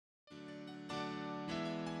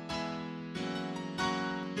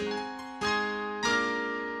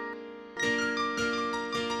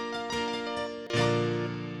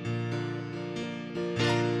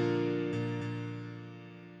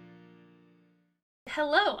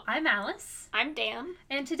Hello, I'm Alice. I'm Dan.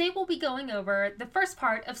 And today we'll be going over the first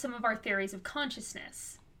part of some of our theories of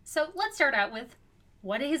consciousness. So let's start out with,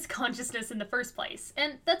 what is consciousness in the first place?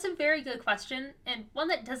 And that's a very good question, and one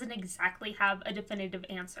that doesn't exactly have a definitive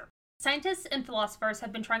answer. Scientists and philosophers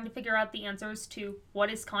have been trying to figure out the answers to what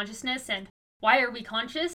is consciousness and why are we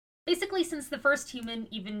conscious, basically since the first human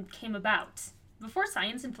even came about, before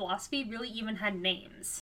science and philosophy really even had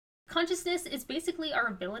names. Consciousness is basically our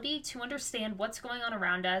ability to understand what's going on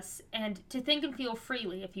around us and to think and feel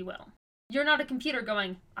freely, if you will. You're not a computer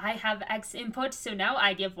going, I have X input, so now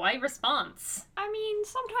I give Y response. I mean,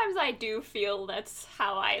 sometimes I do feel that's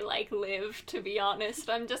how I, live, to be honest.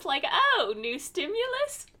 I'm just like, oh, new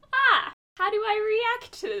stimulus? How do I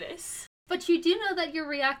react to this? But you do know that you're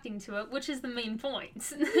reacting to it, which is the main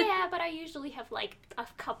point. Yeah, but I usually have, a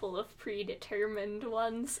couple of predetermined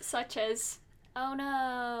ones, such as, oh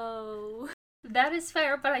no. That is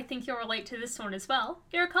fair, but I think you'll relate to this one as well.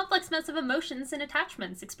 You're a complex mess of emotions and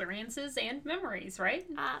attachments, experiences, and memories, right?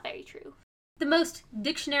 Very true. The most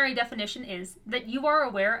dictionary definition is that you are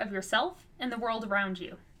aware of yourself and the world around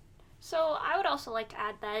you. So I would also like to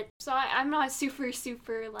add that, I'm not super,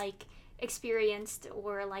 experienced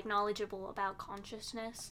or, knowledgeable about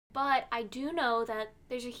consciousness, but I do know that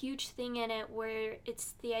there's a huge thing in it where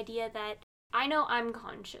it's the idea that I know I'm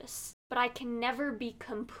conscious, but I can never be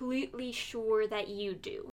completely sure that you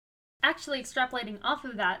do. Actually, extrapolating off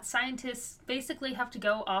of that, scientists basically have to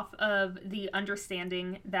go off of the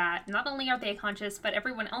understanding that not only are they conscious, but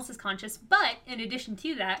everyone else is conscious, but in addition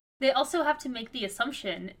to that, they also have to make the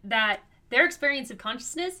assumption that their experience of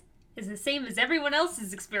consciousness is the same as everyone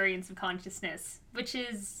else's experience of consciousness, which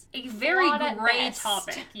is a very gray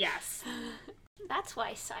topic, yes. That's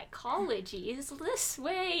why psychology is this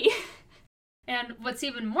way. And what's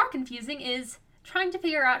even more confusing is trying to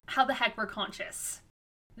figure out how the heck we're conscious.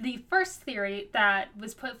 The first theory that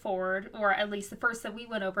was put forward, or at least the first that we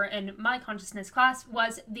went over in my consciousness class,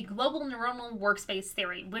 was the global neuronal workspace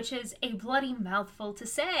theory, which is a bloody mouthful to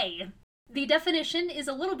say. The definition is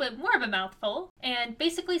a little bit more of a mouthful, and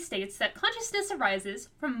basically states that consciousness arises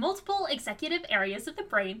from multiple executive areas of the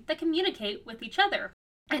brain that communicate with each other.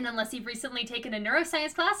 And unless you've recently taken a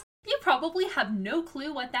neuroscience class, you probably have no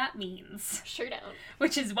clue what that means. Sure don't.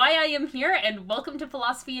 Which is why I am here, and welcome to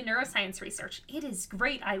Philosophy and Neuroscience Research. It is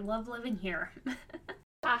great. I love living here.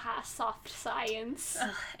 Haha, soft science.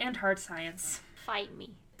 And hard science. Fight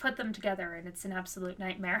me. Put them together and it's an absolute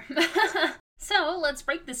nightmare. So let's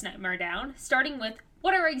break this nightmare down, starting with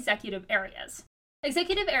what are executive areas?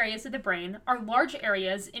 Executive areas of the brain are large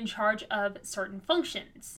areas in charge of certain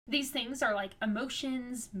functions. These things are like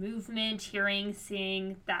emotions, movement, hearing,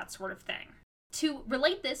 seeing, that sort of thing. To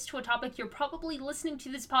relate this to a topic you're probably listening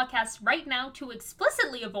to this podcast right now to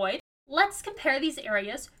explicitly avoid, let's compare these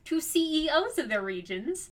areas to CEOs of their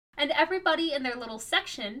regions and everybody in their little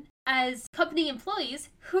section as company employees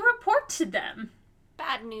who report to them.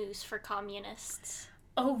 Bad news for communists.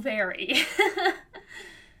 Oh, very.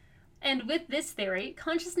 And with this theory,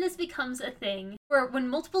 consciousness becomes a thing where when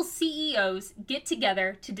multiple CEOs get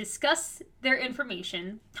together to discuss their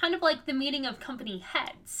information, kind of like the meeting of company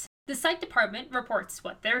heads, the psych department reports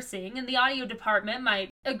what they're seeing, and the audio department might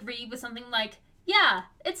agree with something like, yeah,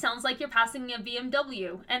 it sounds like you're passing a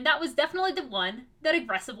BMW, and that was definitely the one that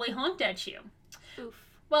aggressively honked at you. Oof.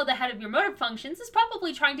 Well, the head of your motor functions is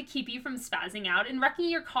probably trying to keep you from spazzing out and wrecking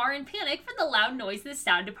your car in panic for the loud noise the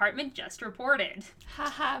sound department just reported.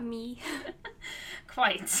 Haha, me.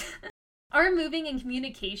 Quite. Our moving and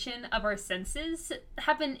communication of our senses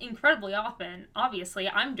happen incredibly often. Obviously,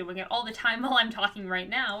 I'm doing it all the time while I'm talking right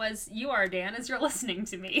now, as you are, Dan, as you're listening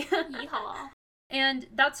to me. Yeehaw. And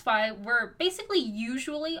that's why we're basically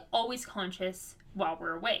usually always conscious while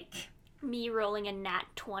we're awake. Me rolling a nat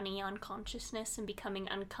 20 on consciousness and becoming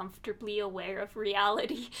uncomfortably aware of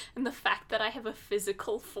reality and the fact that I have a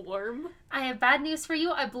physical form. I have bad news for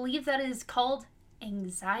you. I believe that is called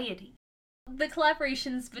anxiety. The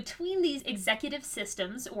collaborations between these executive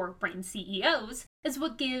systems, or brain CEOs, is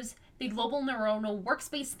what gives the global neuronal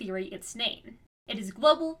workspace theory its name. It is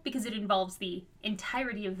global because it involves the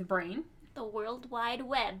entirety of the brain. The World Wide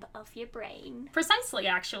Web of your brain. Precisely,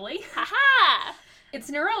 actually. Haha! It's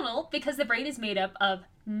neuronal because the brain is made up of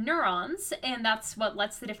neurons, and that's what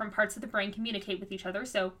lets the different parts of the brain communicate with each other,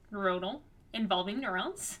 so neuronal, involving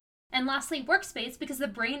neurons. And lastly, workspace, because the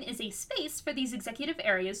brain is a space for these executive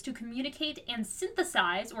areas to communicate and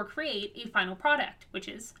synthesize or create a final product, which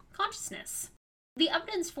is consciousness. The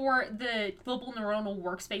evidence for the global neuronal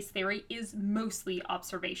workspace theory is mostly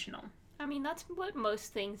observational. I mean, that's what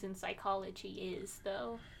most things in psychology is,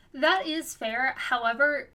 though. That is fair.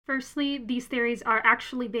 However, firstly, these theories are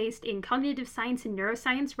actually based in cognitive science and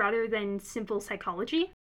neuroscience rather than simple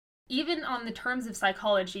psychology. Even on the terms of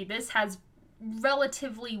psychology, this has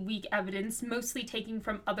relatively weak evidence, mostly taken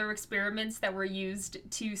from other experiments that were used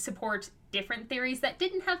to support different theories that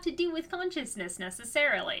didn't have to do with consciousness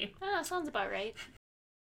necessarily. Ah, sounds about right.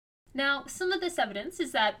 Now, some of this evidence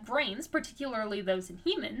is that brains, particularly those in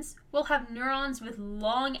humans, will have neurons with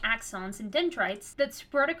long axons and dendrites that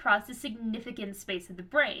spread across a significant space of the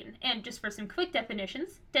brain. And just for some quick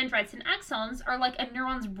definitions, dendrites and axons are like a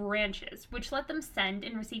neuron's branches, which let them send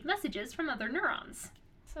and receive messages from other neurons.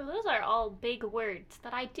 So those are all big words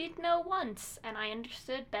that I did know once, and I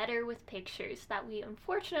understood better with pictures that we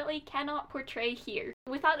unfortunately cannot portray here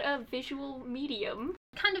without a visual medium.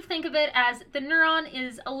 Kind of think of it as the neuron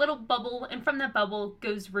is a little bubble, and from that bubble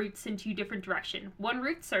goes roots in two different directions. One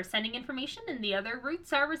roots are sending information, and the other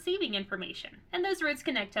roots are receiving information. And those roots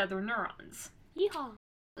connect to other neurons. Yeehaw!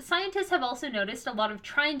 Scientists have also noticed a lot of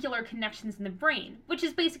triangular connections in the brain, which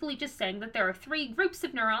is basically just saying that there are three groups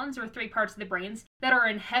of neurons, or three parts of the brains, that are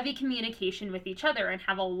in heavy communication with each other and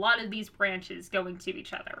have a lot of these branches going to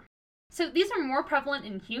each other. So these are more prevalent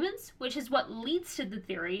in humans, which is what leads to the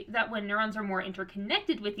theory that when neurons are more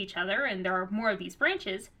interconnected with each other and there are more of these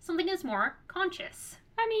branches, something is more conscious.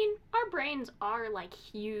 I mean, our brains are, like,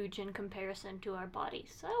 huge in comparison to our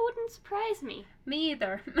bodies, so it wouldn't surprise me. Me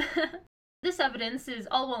either. This evidence is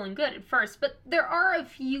all well and good at first, but there are a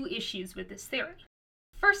few issues with this theory.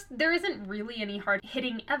 First, there isn't really any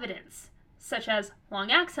hard-hitting evidence, such as long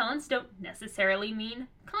axons don't necessarily mean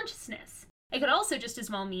consciousness. It could also just as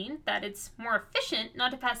well mean that it's more efficient not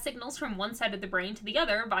to pass signals from one side of the brain to the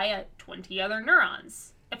other via 20 other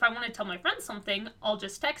neurons. If I want to tell my friends something, I'll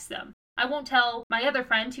just text them. I won't tell my other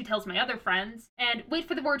friend who tells my other friends, and wait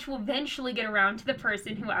for the word to eventually get around to the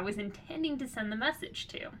person who I was intending to send the message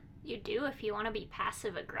to. You do if you want to be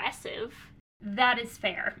passive-aggressive. That is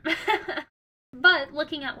fair. But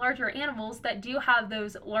looking at larger animals that do have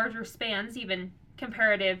those larger spans, even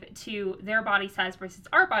comparative to their body size versus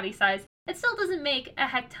our body size, it still doesn't make a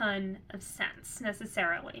heck ton of sense,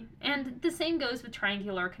 necessarily. And the same goes with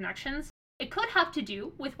triangular connections. It could have to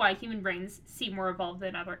do with why human brains seem more evolved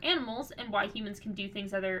than other animals, and why humans can do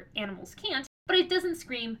things other animals can't, but it doesn't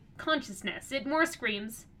scream consciousness. It more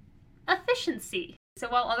screams efficiency. So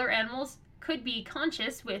while other animals could be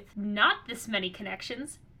conscious with not this many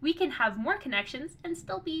connections, we can have more connections and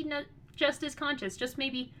still be just as conscious, just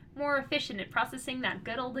maybe more efficient at processing that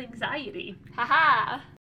good old anxiety. Haha!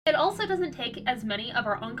 It also doesn't take as many of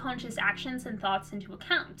our unconscious actions and thoughts into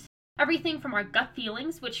account. Everything from our gut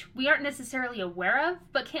feelings, which we aren't necessarily aware of,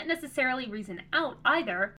 but can't necessarily reason out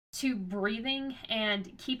either, to breathing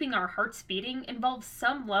and keeping our hearts beating involves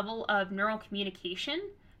some level of neural communication,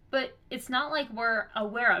 but it's not like we're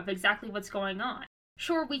aware of exactly what's going on.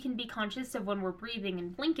 Sure, we can be conscious of when we're breathing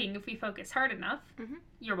and blinking if we focus hard enough. Mm-hmm.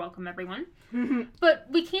 You're welcome, everyone. But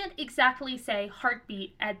we can't exactly say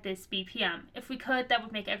heartbeat at this BPM. If we could, that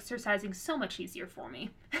would make exercising so much easier for me.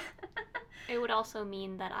 It would also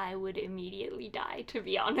mean that I would immediately die, to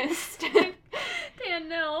be honest. Dan,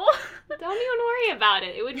 no. Don't even worry about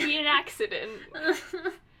it. It would be an accident.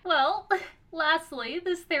 Well, lastly,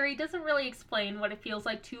 this theory doesn't really explain what it feels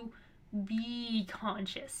like to be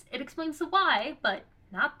conscious. It explains the why, but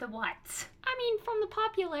not the what. I mean, from the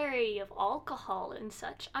popularity of alcohol and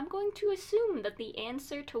such, I'm going to assume that the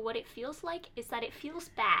answer to what it feels like is that it feels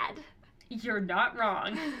bad. You're not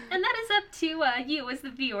wrong. And that is up to you as the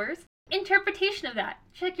viewers. Interpretation of that.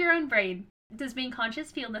 Check your own brain. Does being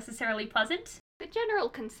conscious feel necessarily pleasant? The general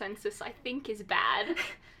consensus, I think, is bad.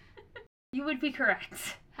 You would be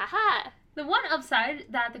correct. Haha! The one upside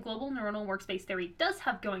that the global neuronal workspace theory does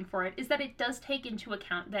have going for it is that it does take into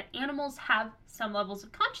account that animals have some levels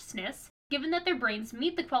of consciousness, given that their brains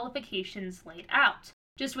meet the qualifications laid out,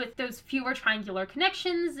 just with those fewer triangular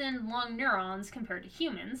connections and long neurons compared to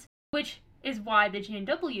humans, which is why the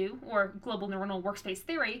GNW, or Global Neuronal Workspace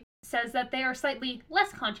Theory, says that they are slightly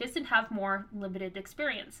less conscious and have more limited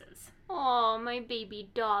experiences. Aw, my baby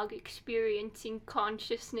dog experiencing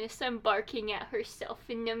consciousness and barking at herself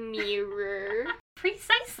in the mirror.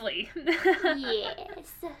 Precisely.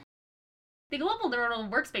 Yes. The Global Neuronal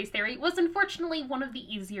Workspace Theory was unfortunately one of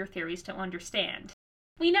the easier theories to understand.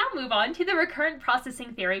 We now move on to the Recurrent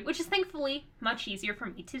Processing Theory, which is thankfully much easier for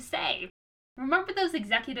me to say. Remember those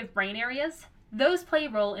executive brain areas? Those play a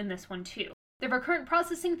role in this one too. The Recurrent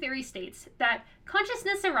Processing Theory states that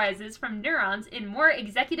consciousness arises from neurons in more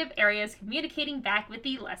executive areas communicating back with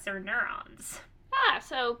the lesser neurons. Ah,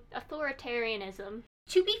 so authoritarianism.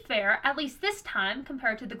 To be fair, at least this time,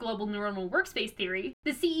 compared to the global neuronal workspace theory,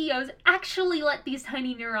 the CEOs actually let these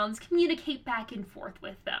tiny neurons communicate back and forth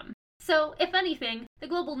with them. So, if anything, the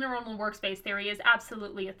global neuronal workspace theory is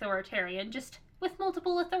absolutely authoritarian, just with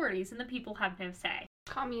multiple authorities and the people have no say.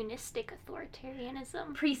 Communistic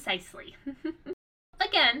authoritarianism. Precisely.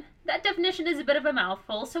 Again, that definition is a bit of a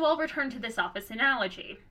mouthful, so I'll return to this office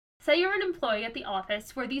analogy. Say you're an employee at the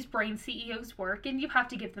office where these brain CEOs work and you have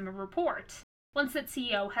to give them a report. Once that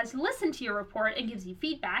CEO has listened to your report and gives you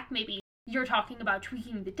feedback, maybe you're talking about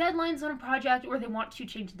tweaking the deadlines on a project or they want to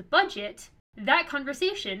change the budget, that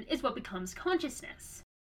conversation is what becomes consciousness.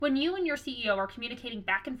 When you and your CEO are communicating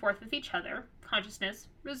back and forth with each other, consciousness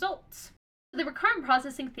results. The recurrent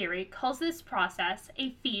processing theory calls this process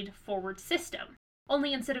a feed-forward system.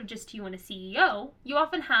 Only instead of just you and a CEO, you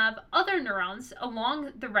often have other neurons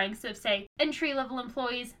along the ranks of, say, entry-level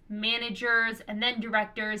employees, managers, and then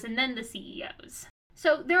directors, and then the CEOs.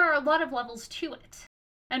 So there are a lot of levels to it.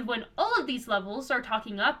 And when all of these levels are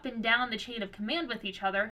talking up and down the chain of command with each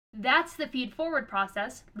other, that's the feed-forward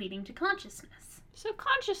process leading to consciousness. So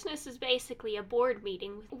consciousness is basically a board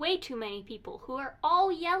meeting with way too many people who are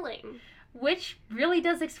all yelling. Which really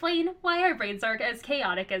does explain why our brains are as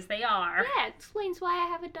chaotic as they are. Yeah, it explains why I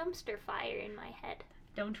have a dumpster fire in my head.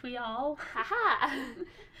 Don't we all? Haha!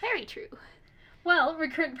 Very true. Well,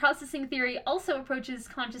 recurrent processing theory also approaches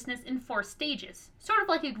consciousness in 4 stages, sort of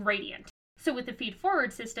like a gradient. So with the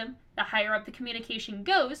feed-forward system, the higher up the communication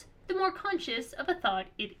goes, the more conscious of a thought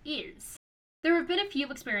it is. There have been a few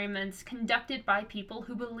experiments conducted by people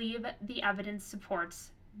who believe the evidence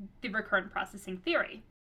supports the recurrent processing theory.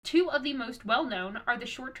 2 of the most well-known are the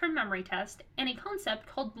short-term memory test and a concept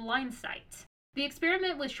called blind sight. The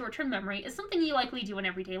experiment with short-term memory is something you likely do in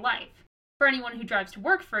everyday life. For anyone who drives to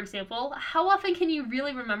work, for example, how often can you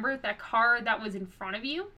really remember that car that was in front of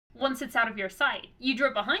you once it's out of your sight? You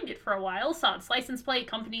drove behind it for a while, saw its license plate,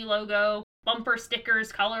 company logo, bumper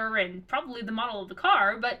stickers, color, and probably the model of the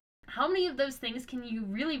car, but how many of those things can you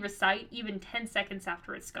really recite even 10 seconds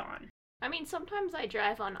after it's gone? I mean, sometimes I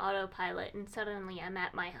drive on autopilot and suddenly I'm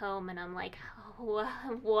at my home and I'm like,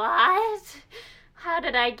 what? How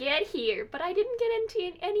did I get here? But I didn't get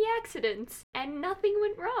into any accidents and nothing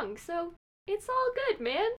went wrong, so it's all good,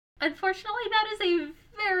 man. Unfortunately, that is a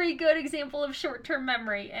very good example of short-term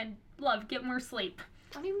memory, and love, get more sleep.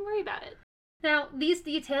 Don't even worry about it. Now, these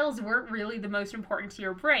details weren't really the most important to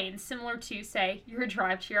your brain, similar to, say, your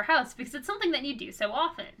drive to your house, because it's something that you do so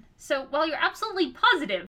often. So while you're absolutely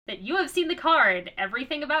positive that you have seen the car and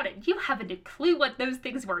everything about it, you haven't a clue what those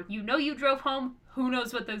things were. You know you drove home, who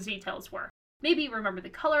knows what those details were. Maybe you remember the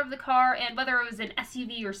color of the car and whether it was an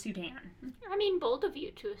SUV or sedan. I mean, bold of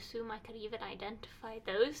you to assume I could even identify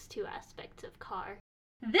those 2 aspects of car.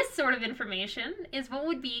 This sort of information is what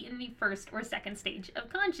would be in the first or second stage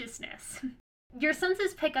of consciousness. Your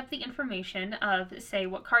senses pick up the information of, say,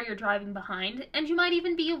 what car you're driving behind, and you might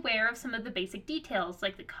even be aware of some of the basic details,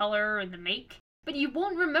 like the color and the make, but you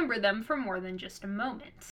won't remember them for more than just a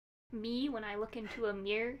moment. Me, when I look into a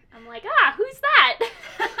mirror, I'm like, who's that?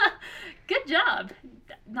 Good job.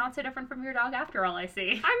 Not so different from your dog after all, I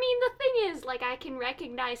see. I mean, the thing is, like, I can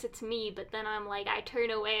recognize it's me, but then I'm like, I turn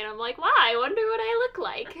away and I'm like, wow, I wonder what I look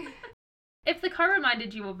like. If the car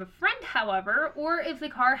reminded you of a friend, however, or if the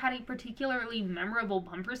car had a particularly memorable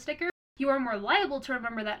bumper sticker, you are more liable to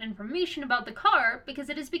remember that information about the car because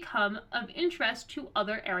it has become of interest to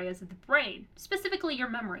other areas of the brain, specifically your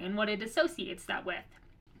memory and what it associates that with.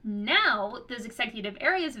 Now, those executive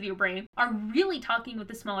areas of your brain are really talking with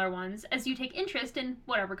the smaller ones as you take interest in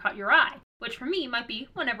whatever caught your eye, which for me might be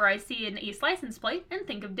whenever I see an Ace license plate and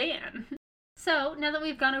think of Dan. So, now that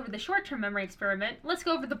we've gone over the short-term memory experiment, let's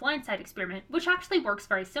go over the blind sight experiment, which actually works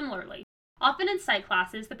very similarly. Often in sight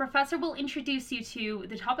classes, the professor will introduce you to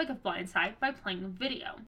the topic of blind sight by playing a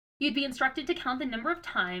video. You'd be instructed to count the number of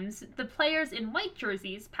times the players in white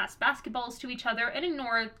jerseys pass basketballs to each other and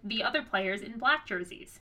ignore the other players in black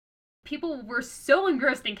jerseys. People were so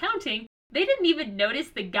engrossed in counting, they didn't even notice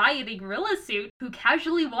the guy in a gorilla suit who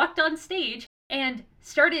casually walked on stage and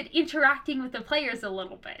started interacting with the players a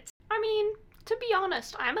little bit. I mean, to be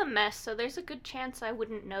honest, I'm a mess, so there's a good chance I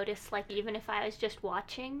wouldn't notice, like, even if I was just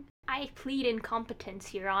watching. I plead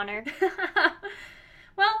incompetence, Your Honor.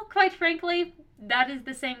 Well, quite frankly, that is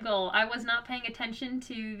the same goal. I was not paying attention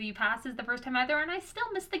to the passes the first time either, and I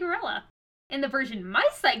still missed the gorilla. In the version my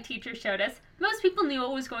psych teacher showed us, most people knew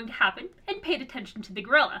what was going to happen and paid attention to the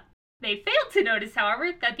gorilla. They failed to notice,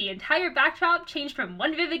 however, that the entire backdrop changed from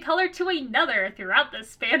one vivid color to another throughout the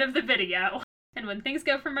span of the video. And when things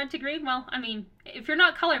go from red to green, well, I mean, if you're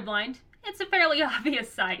not colorblind, it's a fairly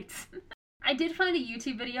obvious sight. I did find a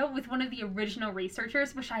YouTube video with one of the original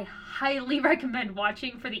researchers, which I highly recommend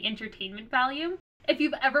watching for the entertainment value. If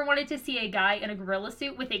you've ever wanted to see a guy in a gorilla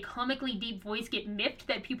suit with a comically deep voice get miffed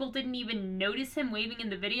that people didn't even notice him waving in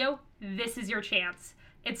the video, this is your chance.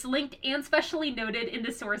 It's linked and specially noted in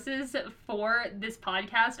the sources for this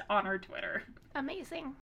podcast on our Twitter.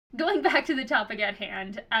 Amazing. Going back to the topic at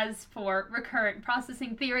hand, as for recurrent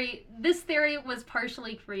processing theory, this theory was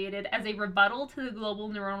partially created as a rebuttal to the global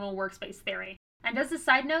neuronal workspace theory. And as a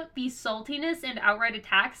side note, the saltiness and outright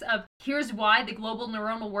attacks of here's why the global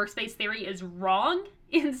neuronal workspace theory is wrong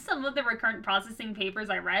in some of the recurrent processing papers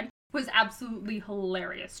I read was absolutely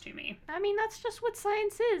hilarious to me. I mean, that's just what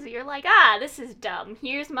science is. You're like, this is dumb.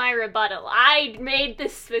 Here's my rebuttal. I made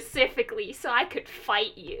this specifically so I could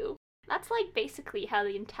fight you. That's like basically how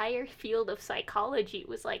the entire field of psychology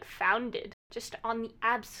was like founded, just on the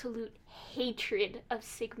absolute hatred of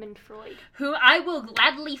Sigmund Freud. Who I will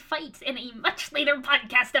gladly fight in a much later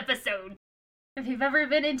podcast episode. If you've ever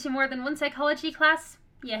been into more than one psychology class,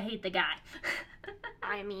 you hate the guy.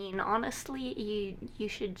 I mean, honestly, you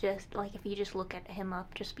should just, like, if you just look at him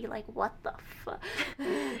up, just be like, what the fuck?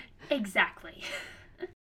 Exactly.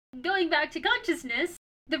 Going back to consciousness,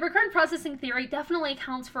 the recurrent processing theory definitely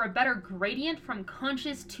accounts for a better gradient from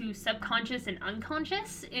conscious to subconscious and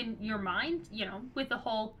unconscious in your mind, with the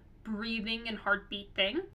whole breathing and heartbeat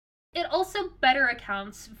thing. It also better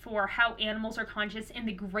accounts for how animals are conscious and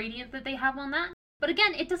the gradient that they have on that. But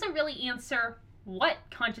again, it doesn't really answer what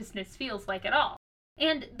consciousness feels like at all.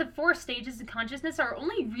 And the 4 stages of consciousness are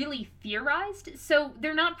only really theorized, so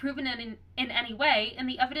they're not proven in any way, and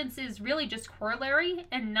the evidence is really just corollary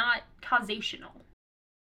and not causational.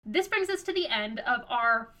 This brings us to the end of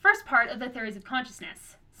our first part of the theories of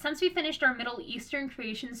consciousness. Since we finished our Middle Eastern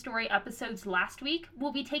creation story episodes last week,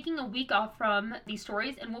 we'll be taking a week off from these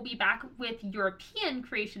stories, and we'll be back with European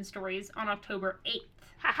creation stories on October 8th.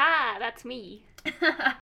 Haha, that's me.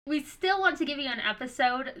 We still want to give you an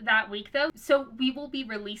episode that week, though, so we will be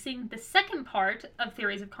releasing the second part of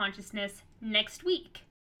Theories of Consciousness next week.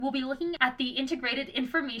 We'll be looking at the integrated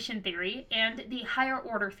information theory and the higher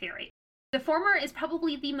order theory. The former is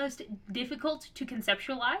probably the most difficult to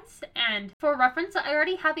conceptualize, and for reference, I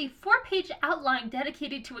already have a 4-page outline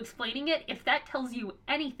dedicated to explaining it if that tells you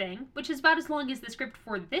anything, which is about as long as the script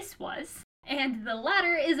for this was. And the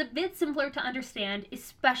latter is a bit simpler to understand,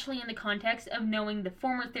 especially in the context of knowing the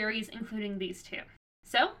former theories, including these two.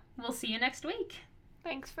 So, we'll see you next week.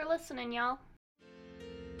 Thanks for listening, y'all.